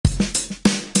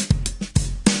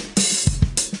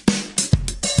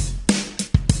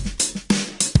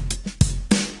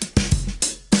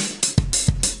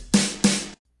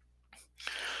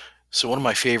So one of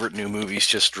my favorite new movies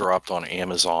just dropped on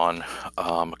Amazon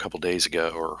a couple days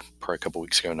ago, or probably a couple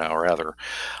weeks ago now, rather.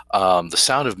 The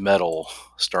Sound of Metal,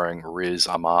 starring Riz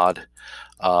Ahmad,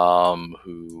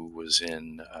 who was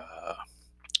in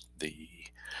the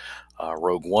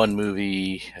Rogue One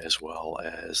movie as well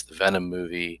as the Venom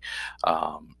movie.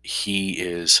 He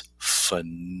is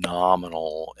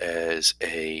phenomenal as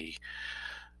a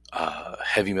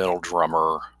heavy metal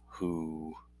drummer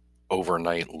who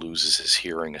overnight loses his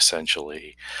hearing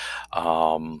essentially.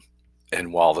 um,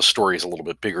 and while the story is a little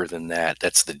bit bigger than that,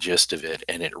 that's the gist of it,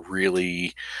 and it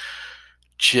really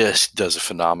just does a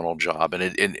phenomenal job.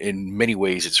 And in many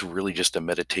ways, it's really just a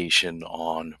meditation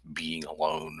on being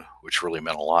alone, which really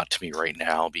meant a lot to me right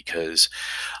now because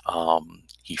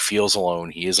he feels alone.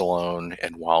 He is alone,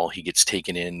 and while he gets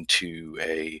taken into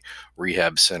a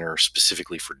rehab center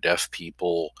specifically for deaf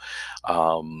people,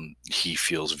 he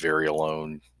feels very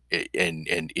alone.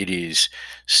 And it is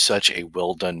such a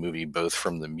well done movie, both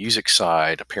from the music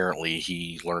side. Apparently,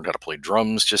 he learned how to play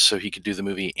drums just so he could do the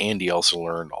movie, and he also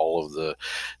learned all of the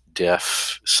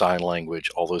deaf sign language,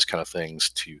 all those kind of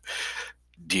things to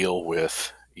deal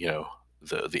with,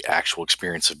 the actual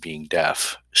experience of being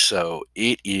deaf. So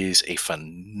it is a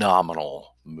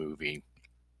phenomenal movie.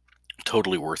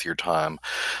 Totally worth your time.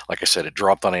 Like I said, it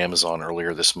dropped on Amazon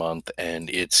earlier this month, and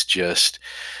it's just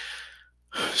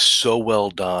so well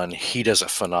done. He does a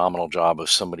phenomenal job of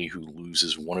somebody who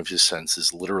loses one of his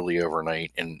senses literally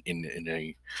overnight, and in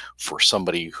a for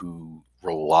somebody who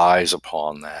relies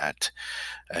upon that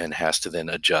and has to then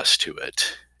adjust to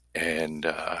it. And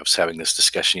I was having this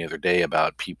discussion the other day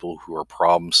about people who are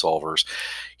problem solvers.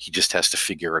 He just has to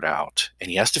figure it out, and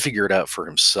he has to figure it out for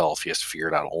himself. He has to figure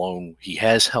it out alone. He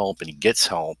has help and he gets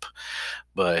help,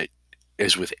 but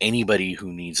as with anybody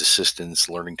who needs assistance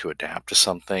learning to adapt to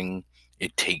something,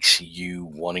 it takes you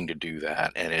wanting to do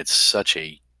that. And it's such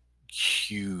a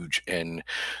huge and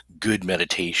good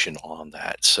meditation on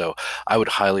that. So I would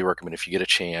highly recommend, if you get a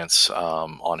chance,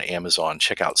 on Amazon,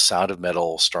 check out Sound of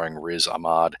Metal starring Riz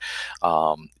Ahmad.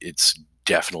 It's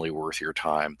definitely worth your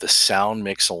time. The sound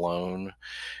mix alone,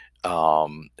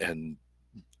 and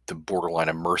the borderline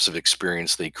immersive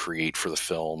experience they create for the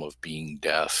film of being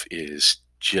deaf is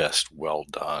just well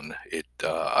done.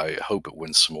 I hope it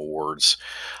wins some awards.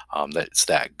 That it's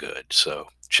that good. So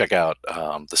check out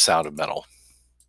The Sound of Metal.